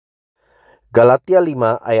Galatia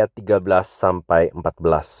 5 ayat 13-14.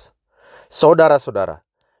 Saudara-saudara,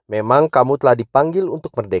 memang kamu telah dipanggil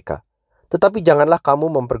untuk merdeka. Tetapi janganlah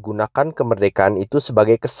kamu mempergunakan kemerdekaan itu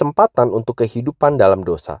sebagai kesempatan untuk kehidupan dalam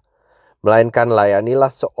dosa. Melainkan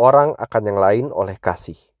layanilah seorang akan yang lain oleh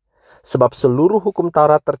kasih. Sebab seluruh hukum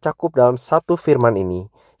Taurat tercakup dalam satu firman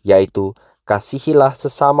ini, yaitu kasihilah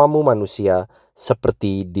sesamamu manusia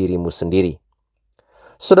seperti dirimu sendiri.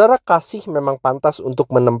 Saudara, kasih memang pantas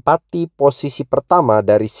untuk menempati posisi pertama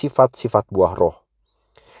dari sifat-sifat buah roh.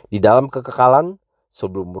 Di dalam kekekalan,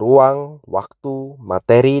 sebelum ruang, waktu,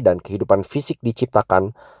 materi, dan kehidupan fisik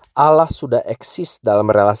diciptakan, Allah sudah eksis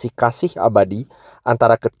dalam relasi kasih abadi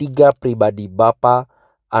antara ketiga pribadi Bapa,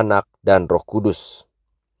 Anak, dan Roh Kudus.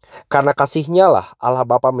 Karena kasih-Nyalah, Allah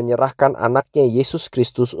Bapa menyerahkan Anak-Nya Yesus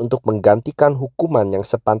Kristus untuk menggantikan hukuman yang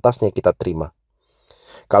sepantasnya kita terima.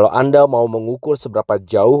 Kalau Anda mau mengukur seberapa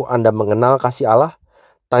jauh Anda mengenal kasih Allah,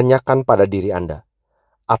 tanyakan pada diri Anda.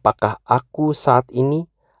 Apakah aku saat ini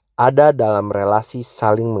ada dalam relasi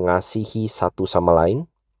saling mengasihi satu sama lain?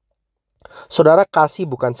 Saudara, kasih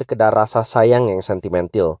bukan sekedar rasa sayang yang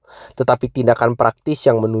sentimental, tetapi tindakan praktis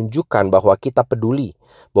yang menunjukkan bahwa kita peduli,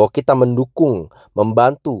 bahwa kita mendukung,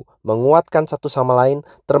 membantu, menguatkan satu sama lain,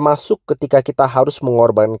 termasuk ketika kita harus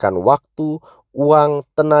mengorbankan waktu, uang,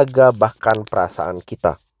 tenaga, bahkan perasaan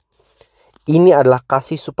kita. Ini adalah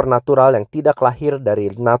kasih supernatural yang tidak lahir dari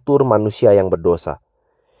natur manusia yang berdosa.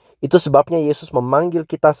 Itu sebabnya Yesus memanggil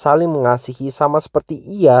kita saling mengasihi sama seperti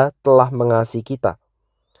Ia telah mengasihi kita.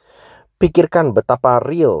 Pikirkan betapa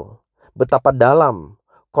real, betapa dalam,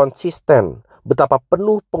 konsisten, betapa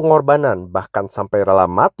penuh pengorbanan, bahkan sampai rela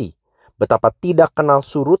mati, betapa tidak kenal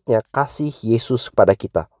surutnya kasih Yesus kepada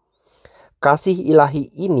kita. Kasih ilahi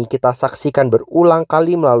ini kita saksikan berulang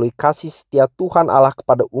kali melalui kasih setia Tuhan Allah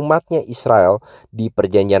kepada umatnya Israel di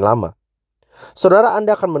Perjanjian Lama. Saudara,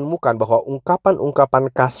 Anda akan menemukan bahwa ungkapan-ungkapan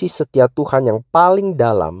kasih setia Tuhan yang paling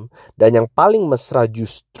dalam dan yang paling mesra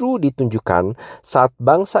justru ditunjukkan saat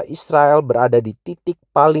bangsa Israel berada di titik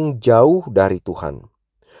paling jauh dari Tuhan.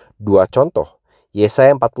 Dua contoh.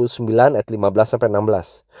 Yesaya 49 ayat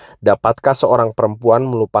 15-16. Dapatkah seorang perempuan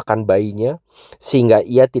melupakan bayinya sehingga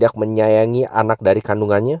ia tidak menyayangi anak dari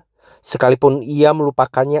kandungannya? Sekalipun ia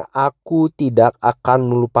melupakannya, aku tidak akan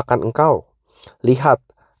melupakan engkau. Lihat,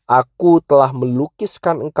 aku telah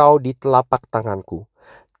melukiskan engkau di telapak tanganku.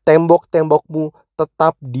 Tembok-tembokmu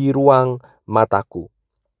tetap di ruang mataku.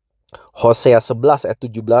 Hosea 11 ayat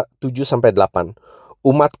 7-8.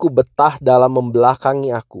 Umatku betah dalam membelakangi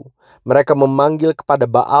aku. Mereka memanggil kepada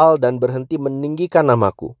Baal dan berhenti meninggikan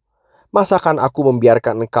namaku. Masakan aku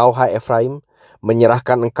membiarkan engkau, hai Efraim?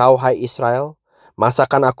 Menyerahkan engkau, hai Israel?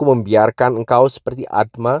 Masakan aku membiarkan engkau seperti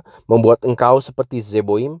Adma, membuat engkau seperti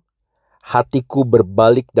Zeboim? Hatiku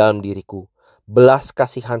berbalik dalam diriku. Belas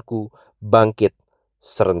kasihanku bangkit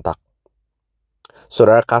serentak.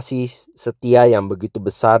 Saudara, kasih setia yang begitu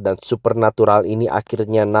besar dan supernatural ini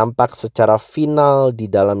akhirnya nampak secara final di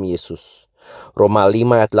dalam Yesus. Roma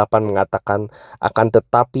 5 ayat 8 mengatakan, akan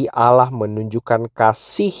tetapi Allah menunjukkan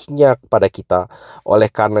kasih-Nya kepada kita oleh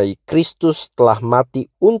karena Kristus telah mati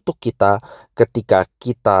untuk kita ketika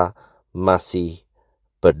kita masih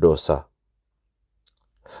berdosa.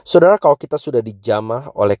 Saudara, kalau kita sudah dijamah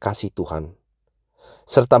oleh kasih Tuhan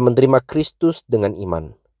serta menerima Kristus dengan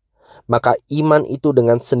iman, maka iman itu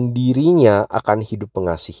dengan sendirinya akan hidup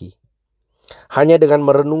mengasihi. Hanya dengan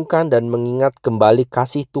merenungkan dan mengingat kembali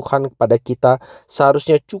kasih Tuhan kepada kita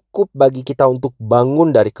seharusnya cukup bagi kita untuk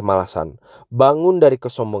bangun dari kemalasan, bangun dari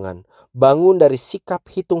kesombongan, bangun dari sikap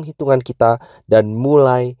hitung-hitungan kita dan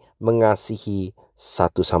mulai mengasihi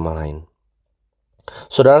satu sama lain.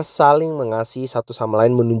 Saudara, saling mengasihi satu sama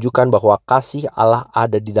lain menunjukkan bahwa kasih Allah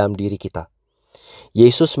ada di dalam diri kita.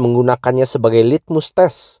 Yesus menggunakannya sebagai litmus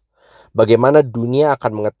tes. Bagaimana dunia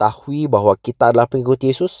akan mengetahui bahwa kita adalah pengikut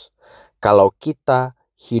Yesus? Kalau kita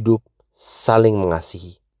hidup saling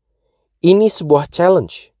mengasihi. Ini sebuah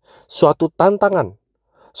challenge, suatu tantangan.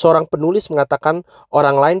 Seorang penulis mengatakan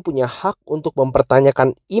orang lain punya hak untuk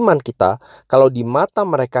mempertanyakan iman kita kalau di mata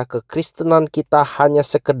mereka kekristenan kita hanya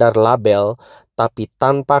sekedar label, tapi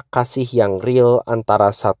tanpa kasih yang real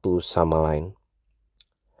antara satu sama lain.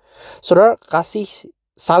 Saudara,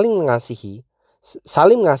 saling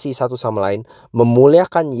mengasihi satu sama lain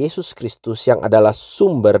memuliakan Yesus Kristus yang adalah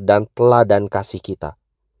sumber dan teladan kasih kita.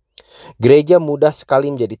 Gereja mudah sekali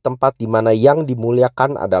menjadi tempat di mana yang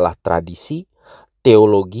dimuliakan adalah tradisi,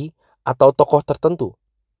 teologi, atau tokoh tertentu.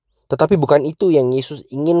 Tetapi bukan itu yang Yesus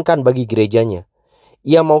inginkan bagi gerejanya.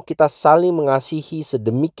 Ia mau kita saling mengasihi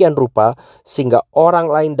sedemikian rupa sehingga orang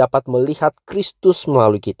lain dapat melihat Kristus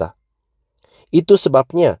melalui kita. Itu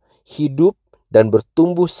sebabnya hidup dan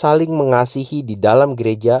bertumbuh saling mengasihi di dalam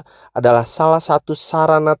gereja adalah salah satu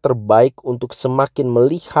sarana terbaik untuk semakin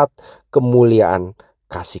melihat kemuliaan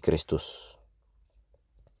kasih Kristus.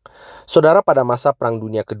 Saudara, pada masa Perang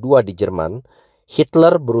Dunia Kedua di Jerman,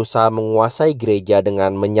 Hitler berusaha menguasai gereja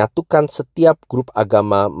dengan menyatukan setiap grup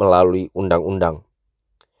agama melalui undang-undang.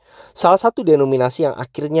 Salah satu denominasi yang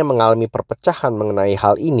akhirnya mengalami perpecahan mengenai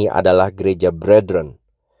hal ini adalah Gereja Brethren.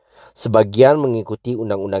 Sebagian mengikuti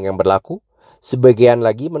undang-undang yang berlaku, sebagian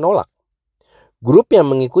lagi menolak. Grup yang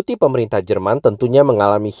mengikuti pemerintah Jerman tentunya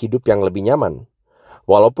mengalami hidup yang lebih nyaman.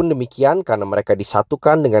 Walaupun demikian, karena mereka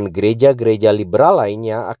disatukan dengan gereja-gereja liberal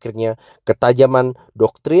lainnya, akhirnya ketajaman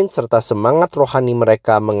doktrin serta semangat rohani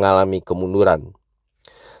mereka mengalami kemunduran.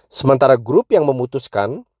 Sementara grup yang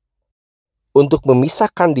memutuskan untuk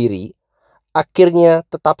memisahkan diri, akhirnya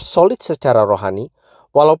tetap solid secara rohani,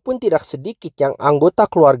 walaupun tidak sedikit yang anggota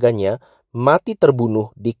keluarganya mati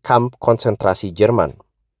terbunuh di kamp konsentrasi Jerman.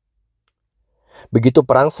 Begitu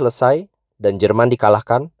perang selesai dan Jerman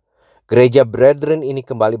dikalahkan, gereja Brethren ini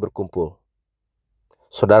kembali berkumpul.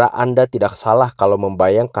 Saudara, Anda tidak salah kalau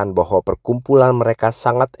membayangkan bahwa perkumpulan mereka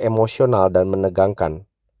sangat emosional dan menegangkan.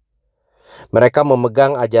 Mereka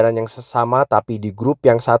memegang ajaran yang sesama, tapi di grup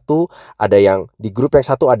yang satu ada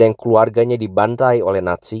yang keluarganya dibantai oleh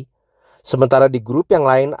Nazi, sementara di grup yang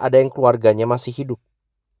lain ada yang keluarganya masih hidup.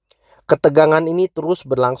 Ketegangan ini terus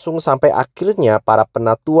berlangsung sampai akhirnya para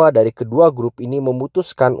penatua dari kedua grup ini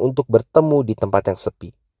memutuskan untuk bertemu di tempat yang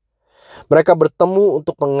sepi. Mereka bertemu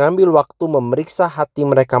untuk mengambil waktu memeriksa hati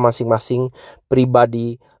mereka masing-masing,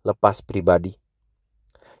 pribadi lepas pribadi.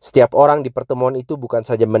 Setiap orang di pertemuan itu bukan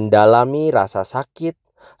saja mendalami rasa sakit,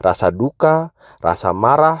 rasa duka, rasa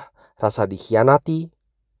marah, rasa dikhianati,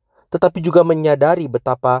 tetapi juga menyadari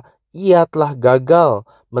betapa ia telah gagal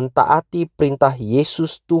mentaati perintah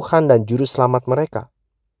Yesus Tuhan dan Juru Selamat mereka.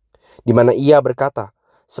 Di mana ia berkata,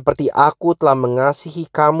 "Seperti aku telah mengasihi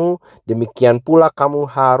kamu, demikian pula kamu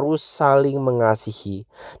harus saling mengasihi.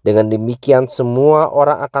 Dengan demikian semua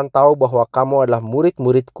orang akan tahu bahwa kamu adalah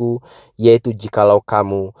murid-muridku, yaitu jikalau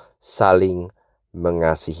kamu saling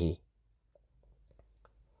mengasihi."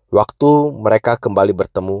 Waktu mereka kembali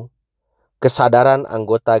bertemu, kesadaran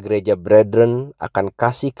anggota gereja Brethren akan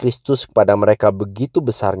kasih Kristus kepada mereka begitu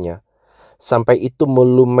besarnya, sampai itu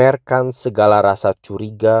melumerkan segala rasa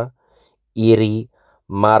curiga, iri,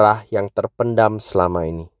 marah yang terpendam selama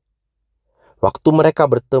ini. Waktu mereka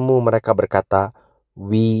bertemu, mereka berkata,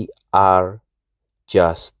 "We are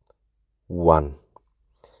just one."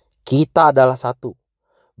 Kita adalah satu,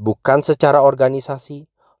 bukan secara organisasi,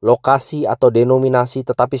 lokasi, atau denominasi,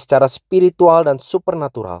 tetapi secara spiritual dan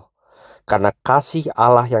supernatural. Karena kasih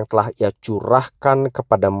Allah yang telah Ia curahkan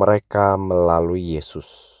kepada mereka melalui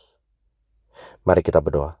Yesus. Mari kita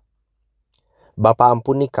berdoa. Bapa,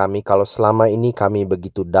 ampuni kami kalau selama ini kami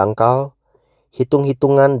begitu dangkal,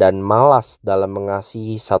 hitung-hitungan dan malas dalam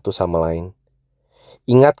mengasihi satu sama lain.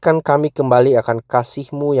 Ingatkan kami kembali akan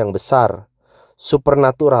kasih-Mu yang besar,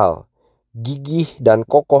 supernatural, gigih dan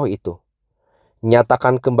kokoh itu.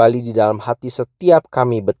 Nyatakan kembali di dalam hati setiap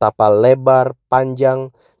kami betapa lebar, panjang,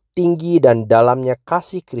 tinggi dan dalamnya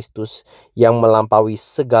kasih Kristus yang melampaui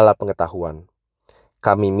segala pengetahuan.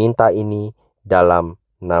 Kami minta ini dalam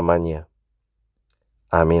nama-Nya.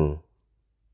 Amin.